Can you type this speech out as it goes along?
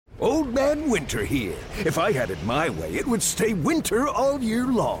Old Man Winter here. If I had it my way, it would stay winter all year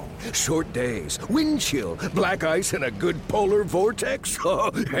long. Short days, wind chill, black ice, and a good polar vortex.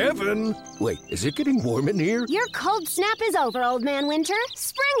 Oh, heaven! Wait, is it getting warm in here? Your cold snap is over, Old Man Winter.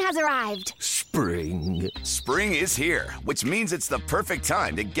 Spring has arrived. Spring. Spring is here, which means it's the perfect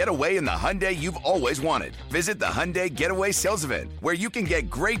time to get away in the Hyundai you've always wanted. Visit the Hyundai Getaway Sales Event, where you can get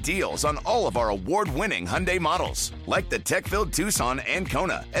great deals on all of our award-winning Hyundai models, like the tech-filled Tucson and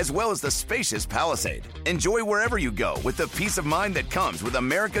Kona, as well as the spacious Palisade. Enjoy wherever you go with the peace of mind that comes with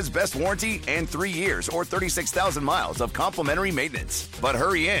America's best warranty and 3 years or 36,000 miles of complimentary maintenance. But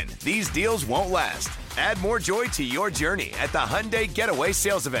hurry in, these deals won't last. Add more joy to your journey at the Hyundai Getaway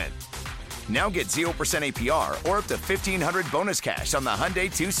Sales Event. Now get 0% APR or up to $1,500 bonus cash on the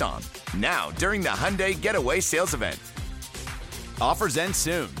Hyundai Tucson. Now, during the Hyundai Getaway Sales Event. Offers end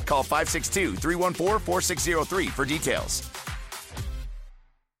soon. Call 562-314-4603 for details.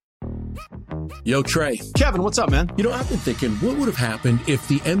 Yo, Trey. Kevin, what's up, man? You know, I've been thinking, what would have happened if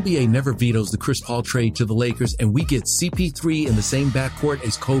the NBA never vetoes the Chris Paul trade to the Lakers and we get CP3 in the same backcourt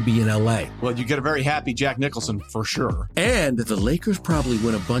as Kobe in LA? Well, you get a very happy Jack Nicholson for sure. And the Lakers probably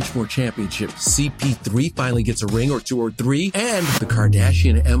win a bunch more championships. CP3 finally gets a ring or 2 or 3, and the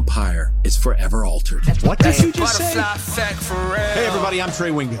Kardashian empire is forever altered. What did you just say? Hey, everybody, I'm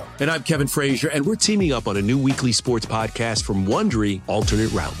Trey Wingo. And I'm Kevin Frazier, and we're teaming up on a new weekly sports podcast from Wondery,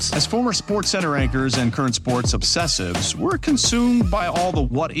 Alternate Routes. As former Sports Center anchors and current sports obsessives, we're consumed by all the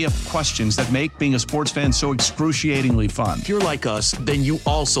what-if questions that make being a sports fan so excruciatingly fun. If you're like us, then you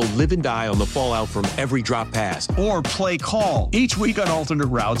also live and die on the fallout from every drop pass. Or play call. Each week on Alternate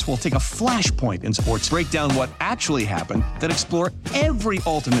Routes, we'll take a flashpoint in sports, break down what actually happened, then explore every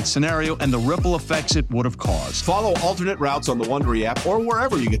alternate scenario and the ripple effects it would have caused. Follow Alternate Routes on the Wondery app or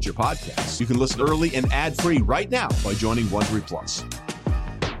wherever you get your podcasts. You can listen early and ad-free right now by joining Wondery Plus.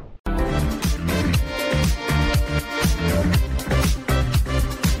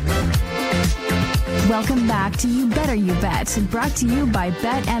 Welcome back to You Better You Bet, brought to you by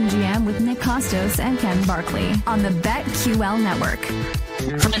BetMGM with Nick Costos and Ken Barkley on the BetQL network.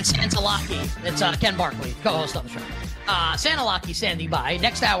 Friend Santalaki, it's Ken Barkley, co-host on the show. Santalaki standing by.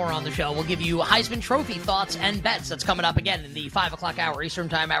 Next hour on the show, we'll give you Heisman Trophy thoughts and bets. That's coming up again in the 5 o'clock hour, Eastern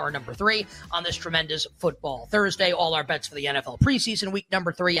Time, hour number 3 on this tremendous football Thursday. All our bets for the NFL preseason week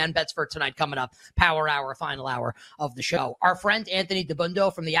number 3 and bets for tonight coming up, power hour, final hour of the show. Our friend Anthony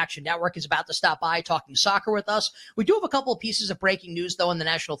Dabbundo from the Action Network is about to stop by talking soccer with us. We do have a couple of pieces of breaking news, though, in the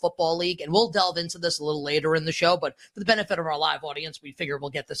National Football League, and we'll delve into this a little later in the show, but for the benefit of our live audience, we figure we'll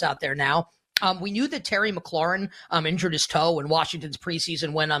get this out there now. We knew that Terry McLaurin injured his toe in Washington's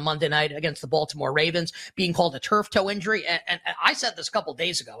preseason win on Monday night against the Baltimore Ravens, being called a turf toe injury. And I said this a couple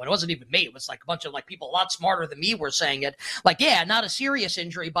days ago, and it wasn't even me. It was like a bunch of people a lot smarter than me were saying it. Yeah, not a serious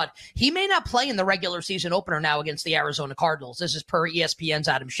injury, but he may not play in the regular season opener now against the Arizona Cardinals. This is per ESPN's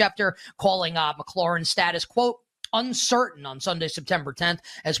Adam Schefter calling McLaurin's status, quote, uncertain on Sunday, September 10th,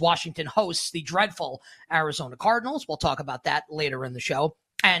 as Washington hosts the dreadful Arizona Cardinals. We'll talk about that later in the show.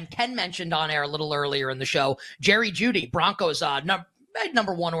 And Ken mentioned on air a little earlier in the show, Jerry Jeudy, Broncos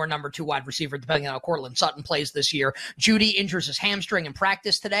number 1 or number 2 wide receiver, depending on how Cortland Sutton plays this year. Jeudy injures his hamstring in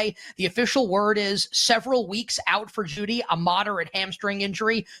practice today. The official word is several weeks out for Jeudy, a moderate hamstring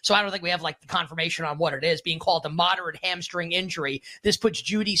injury. So I don't think we have the confirmation on what it is, being called a moderate hamstring injury. This puts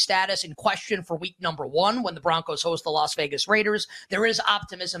Jeudy's status in question for week number 1 when the Broncos host the Las Vegas Raiders. There is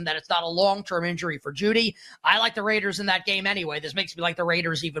optimism that it's not a long-term injury for Jeudy. I like the Raiders in that game anyway. This makes me like the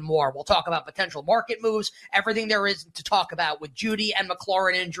Raiders even more. We'll talk about potential market moves, everything there is to talk about with Jeudy and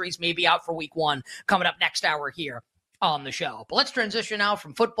McLaurin injuries may be out for week 1 coming up next hour here on the show. But let's transition now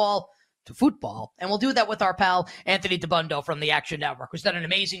from football to football, and we'll do that with our pal Anthony Dabbundo from the Action Network, who's done an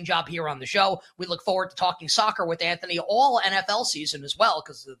amazing job here on the show. We look forward to talking soccer with Anthony all NFL season as well,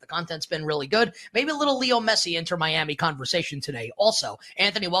 because the content's been really good. Maybe a little Leo Messi Inter Miami conversation today also.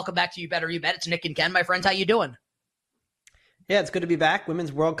 Anthony, welcome back to You Better You Bet. It's Nick and Ken, my friends. How you doing? Yeah, it's good to be back.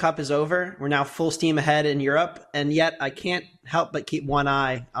 Women's World Cup is over. We're now full steam ahead in Europe, and yet I can't help but keep one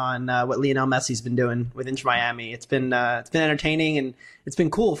eye on what Lionel Messi's been doing with Inter Miami. It's been entertaining, and it's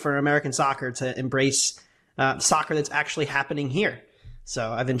been cool for American soccer to embrace soccer that's actually happening here.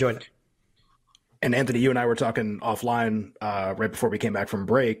 So I've enjoyed it. And Anthony, you and I were talking offline right before we came back from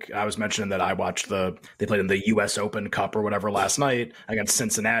break. I was mentioning that I watched they played in the U.S. Open Cup or whatever last night against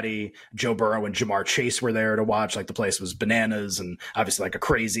Cincinnati. Joe Burrow and Jamar Chase were there to watch. Like, the place was bananas, and obviously like a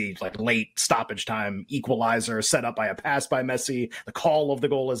crazy like late stoppage time equalizer set up by a pass by Messi. The call of the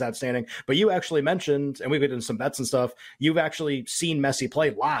goal is outstanding. But you actually mentioned, and we did some bets and stuff, you've actually seen Messi play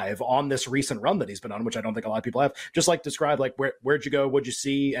live on this recent run that he's been on, which I don't think a lot of people have. Just like describe like where'd you go, what'd you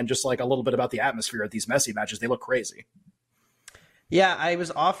see, and just like a little bit about the atmosphere at these Messi matches. They look crazy. Yeah, I was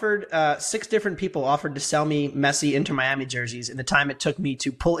offered 6 different people offered to sell me Messi Inter Miami jerseys in the time it took me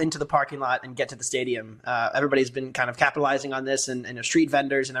to pull into the parking lot and get to the stadium. Everybody's been kind of capitalizing on this, and street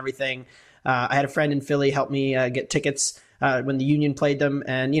vendors and everything. I had a friend in Philly help me get tickets when the Union played them,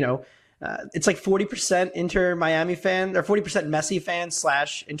 and it's like 40% Inter Miami fan, or 40% Messi fans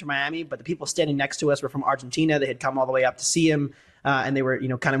 / Inter Miami, but the people standing next to us were from Argentina. They had come all the way up to see him. And they were,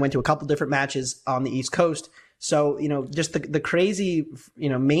 kind of went to a couple different matches on the East Coast. So, just the crazy,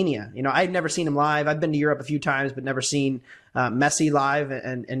 mania. I'd never seen him live. I've been to Europe a few times, but never seen Messi live.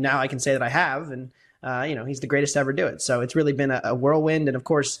 And now I can say that I have. And, he's the greatest to ever do it. So it's really been a whirlwind. And of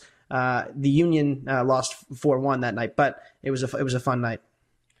course, the Union lost 4-1 that night, but it was a fun night.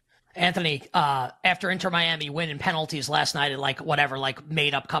 Anthony, after Inter Miami win in penalties last night at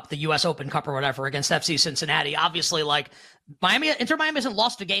made up cup, the U.S. Open Cup or whatever against FC Cincinnati, obviously Inter Miami hasn't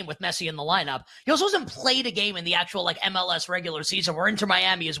lost a game with Messi in the lineup. He also hasn't played a game in the actual MLS regular season, where Inter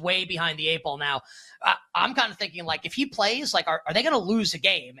Miami is way behind the 8 ball now. I'm kind of thinking if he plays, are they going to lose a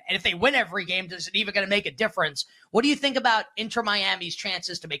game? And if they win every game, is it even going to make a difference? What do you think about Inter Miami's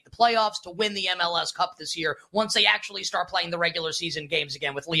chances to make the playoffs, to win the MLS Cup this year, once they actually start playing the regular season games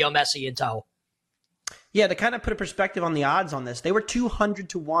again with Leo Messi in tow? Yeah, to kind of put a perspective on the odds on this, they were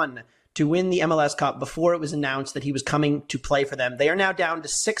 200-1 to win the MLS Cup before it was announced that he was coming to play for them. They are now down to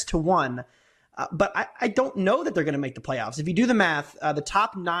 6-1. But I don't know that they're going to make the playoffs. If you do the math, the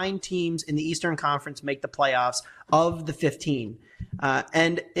top 9 teams in the Eastern Conference make the playoffs of the 15.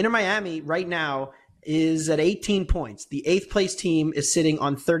 And Inter Miami right now is at 18 points. The 8th place team is sitting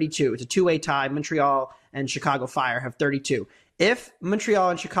on 32. It's a 2-way tie. Montreal and Chicago Fire have 32. If Montreal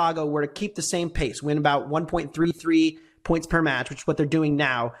and Chicago were to keep the same pace, win about 1.33 points per match, which is what they're doing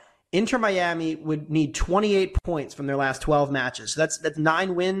now, Inter Miami would need 28 points from their last 12 matches. So that's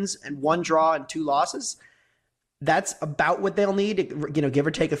 9 wins and 1 draw and 2 losses. That's about what they'll need, give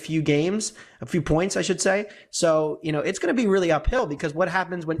or take a few points, I should say. So, it's going to be really uphill, because what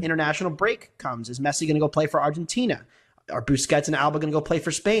happens when international break comes? Is Messi going to go play for Argentina? Are Busquets and Alba going to go play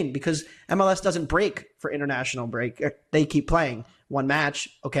for Spain? Because MLS doesn't break for international break. They keep playing 1 match,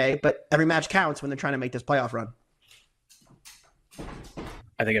 okay? But every match counts when they're trying to make this playoff run.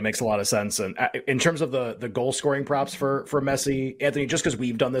 I think it makes a lot of sense. And in terms of the goal scoring props for Messi, Anthony, just because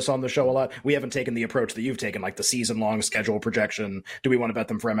we've done this on the show a lot, we haven't taken the approach that you've taken, like the season-long schedule projection. Do we want to bet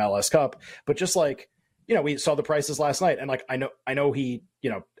them for MLS Cup? But just we saw the prices last night, and I know he,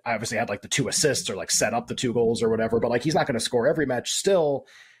 obviously had the 2 assists or set up the 2 goals or whatever, but he's not going to score every match still.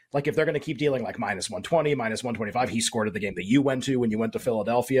 If they're going to keep dealing minus 120, minus 125, he scored at the game that you went to when you went to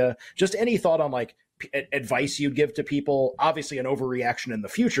Philadelphia. Just any thought on advice you'd give to people? Obviously an overreaction in the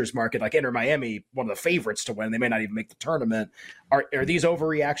futures market, Inter Miami, one of the favorites to win. They may not even make the tournament. Are these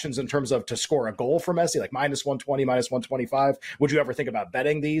overreactions in terms of to score a goal for Messi, minus 120, minus 125? Would you ever think about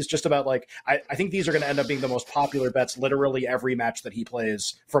betting these? Just about I think these are going to end up being the most popular bets literally every match that he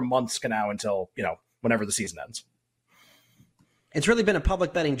plays from months to now until, whenever the season ends. It's really been a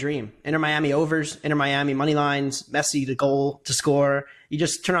public betting dream. Inter Miami overs, Inter Miami money lines, Messi to goal to score. You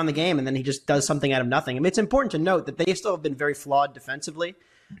just turn on the game and then he just does something out of nothing. It's important to note that they still have been very flawed defensively.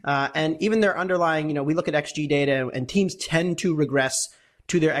 And even their underlying, we look at XG data, and teams tend to regress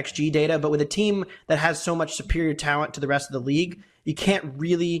to their XG data. But with a team that has so much superior talent to the rest of the league, you can't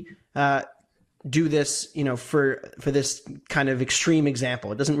really do this, for this kind of extreme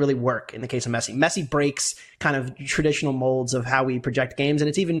example. It doesn't really work in the case of Messi. Messi breaks kind of traditional molds of how we project games. And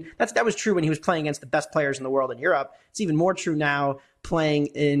it's even, that was true when he was playing against the best players in the world in Europe. It's even more true now playing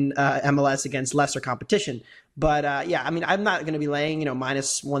in MLS against lesser competition. But I'm not going to be laying,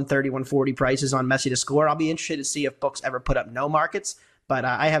 minus 130, 140 prices on Messi to score. I'll be interested to see if books ever put up no markets, but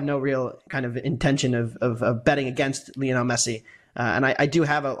I have no real kind of intention of betting against Lionel Messi. And I do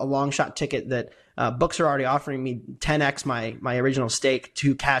have a long shot ticket that books are already offering me 10x my original stake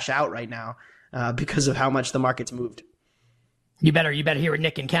to cash out right now because of how much the market's moved. You better hear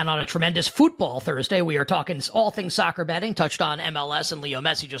Nick and Ken on a tremendous football Thursday. We are talking all things soccer betting, touched on MLS and Leo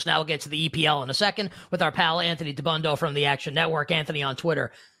Messi just now. We'll get to the EPL in a second with our pal Anthony Dabbundo from the Action Network, Anthony on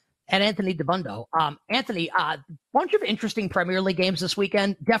Twitter. And Anthony Dabbundo. Anthony, Bunch of interesting Premier League games this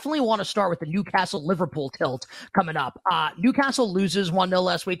weekend. Definitely want to start with the Newcastle-Liverpool tilt coming up. Newcastle loses 1-0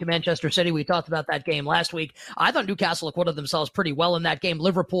 last week to Manchester City. We talked about that game last week. I thought Newcastle acquitted themselves pretty well in that game.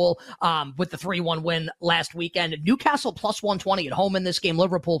 Liverpool with the 3-1 win last weekend. Newcastle plus 120 at home in this game.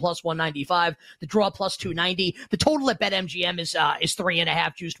 Liverpool plus 195. The draw plus 290. The total at BetMGM is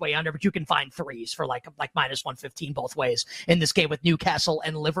 3.5 juiced way under, but you can find threes for like minus 115 both ways in this game with Newcastle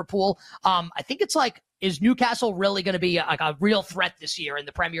and Liverpool. I think it's like, is Newcastle really going to be a real threat this year in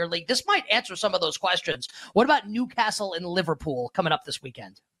the Premier League? This might answer some of those questions. What about Newcastle and Liverpool coming up this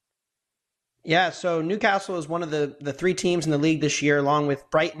weekend? Yeah, so Newcastle is one of the three teams in the league this year, along with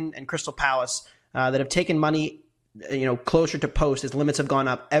Brighton and Crystal Palace, that have taken money closer to post as limits have gone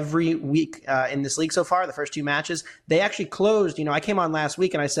up every week in this league so far, the first two matches. They actually closed, I came on last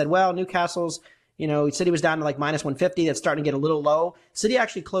week and I said, well, Newcastle's, City was down to like minus 150. That's starting to get a little low. City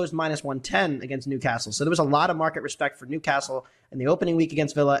actually closed minus 110 against Newcastle. So there was a lot of market respect for Newcastle in the opening week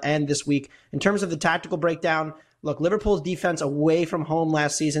against Villa and this week. In terms of the tactical breakdown, look, Liverpool's defense away from home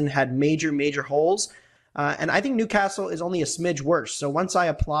last season had major holes. And I think Newcastle is only a smidge worse. So once I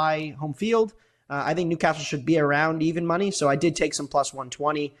apply home field, I think Newcastle should be around even money. So I did take some plus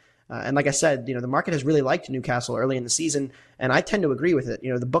 120. And like I said, the market has really liked Newcastle early in the season, and I tend to agree with it.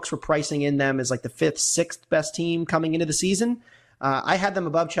 The books were pricing in them as like the 5th, 6th best team coming into the season. I had them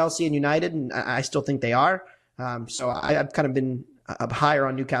above Chelsea and United, and I still think they are. So I've kind of been higher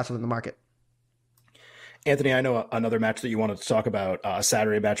on Newcastle in the market. Anthony, I know another match that you wanted to talk about, a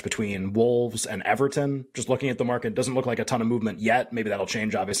Saturday match between Wolves and Everton. Just looking at the market, doesn't look like a ton of movement yet. Maybe that'll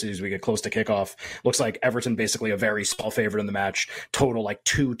change, obviously, as we get close to kickoff. Looks like Everton basically a very small favorite in the match, total like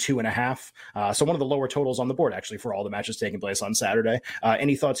 2.5. So one of the lower totals on the board, actually, for all the matches taking place on Saturday.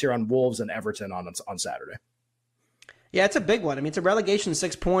 Any thoughts here on Wolves and Everton on Saturday? Yeah, it's a big one. I mean, it's a relegation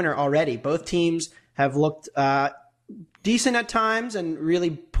 6-pointer already. Both teams have looked decent at times and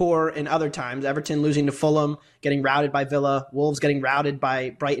really poor in other times. Everton losing to Fulham, getting routed by Villa. Wolves getting routed by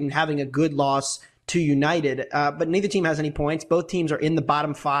Brighton, having a good loss to United. But neither team has any points. Both teams are in the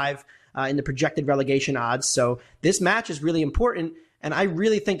bottom 5 in the projected relegation odds. So this match is really important, and I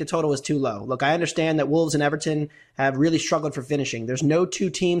really think the total is too low. Look, I understand that Wolves and Everton have really struggled for finishing. There's no two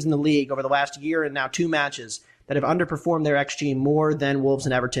teams in the league over the last year and now 2 matches that have underperformed their XG more than Wolves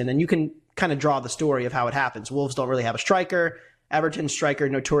and Everton. And you can kind of draw the story of how it happens. Wolves don't really have a striker. Everton's striker,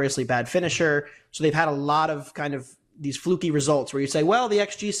 notoriously bad finisher. So they've had a lot of kind of these fluky results where you say, well, the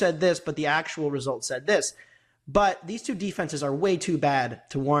XG said this, but the actual result said this. But these two defenses are way too bad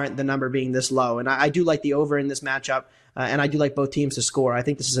to warrant the number being this low. And I do like the over in this matchup, and I do like both teams to score. I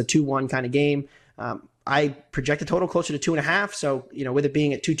think this is a 2-1 kind of game. I project a total closer to 2.5. So, with it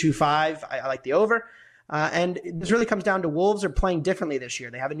being at 2.25, I like the over. And this really comes down to Wolves are playing differently this year.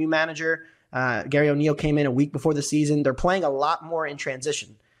 They have a new manager. Gary O'Neill came in a week before the season. They're playing a lot more in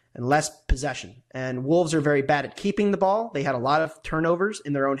transition and less possession. And Wolves are very bad at keeping the ball. They had a lot of turnovers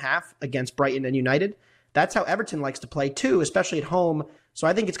in their own half against Brighton and United. That's how Everton likes to play too, especially at home. So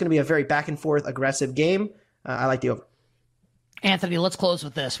I think it's going to be a very back and forth, aggressive game. I like the over. Anthony, let's close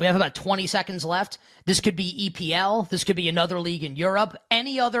with this. We have about 20 seconds left. This could be EPL. This could be another league in Europe.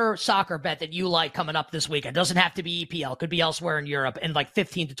 Any other soccer bet that you like coming up this weekend? Doesn't have to be EPL. Could be elsewhere in Europe in like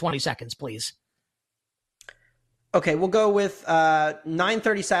 15 to 20 seconds, please. Okay, we'll go with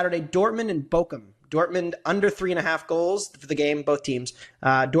 9:30 Saturday, Dortmund and Bochum. Dortmund under 3.5 goals for the game, both teams.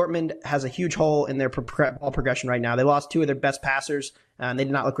 Dortmund has a huge hole in their ball progression right now. They lost 2 of their best passers, and they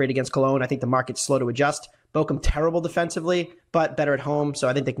did not look great against Cologne. I think the market's slow to adjust. Bochum terrible defensively, but better at home, so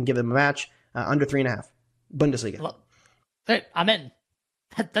I think they can give them a match. Under 3.5. Bundesliga. Hey, I'm in.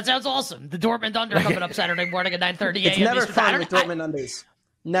 That sounds awesome. The Dortmund under coming up Saturday morning at 9:30 a.m. It's never fun with Dortmund unders.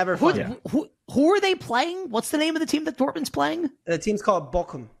 Never fun. Who are they playing? What's the name of the team that Dortmund's playing? The team's called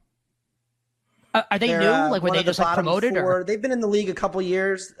Bochum. Are they new? Like, were they just like promoted? Or? They've been in the league a couple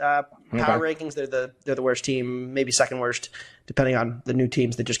years. Power rankings, they're the worst team, maybe second worst, depending on the new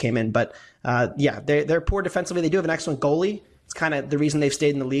teams that just came in. But they're poor defensively. They do have an excellent goalie. It's kind of the reason they've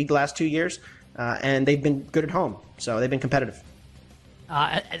stayed in the league the last 2 years. And they've been good at home, so they've been competitive.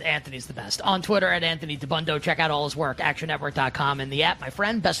 Anthony's the best. On Twitter at Anthony Dabbundo. Check out all his work, actionnetwork.com and the app. My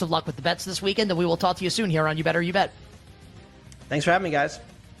friend, best of luck with the bets this weekend, and we will talk to you soon here on You Better You Bet. Thanks for having me, guys.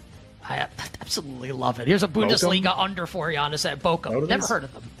 I absolutely love it. Here's a Bundesliga under for you on us at Bochum. Never heard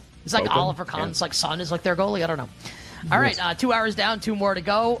of them. It's like Bochum? Oliver Kahn's like son is like their goalie. I don't know. All right, 2 hours down, 2 more to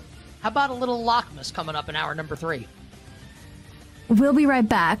go. How about a little Lockmas coming up in hour number 3? We'll be right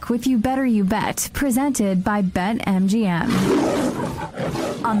back with You Better You Bet, presented by BetMGM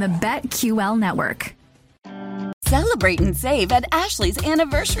on the BetQL network. Celebrate and save at Ashley's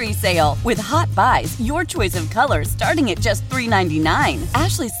Anniversary Sale. With Hot Buys, your choice of colors starting at just $3.99.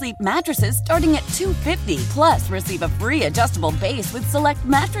 Ashley Sleep mattresses starting at $2.50. Plus, receive a free adjustable base with select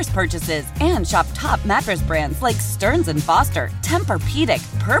mattress purchases. And shop top mattress brands like Stearns & Foster,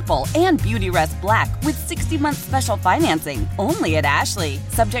 Tempur-Pedic, Purple, and Beautyrest Black with 60-month special financing. Only at Ashley.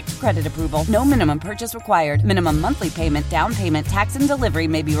 Subject to credit approval. No minimum purchase required. Minimum monthly payment, down payment, tax, and delivery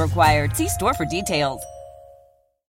may be required. See store for details.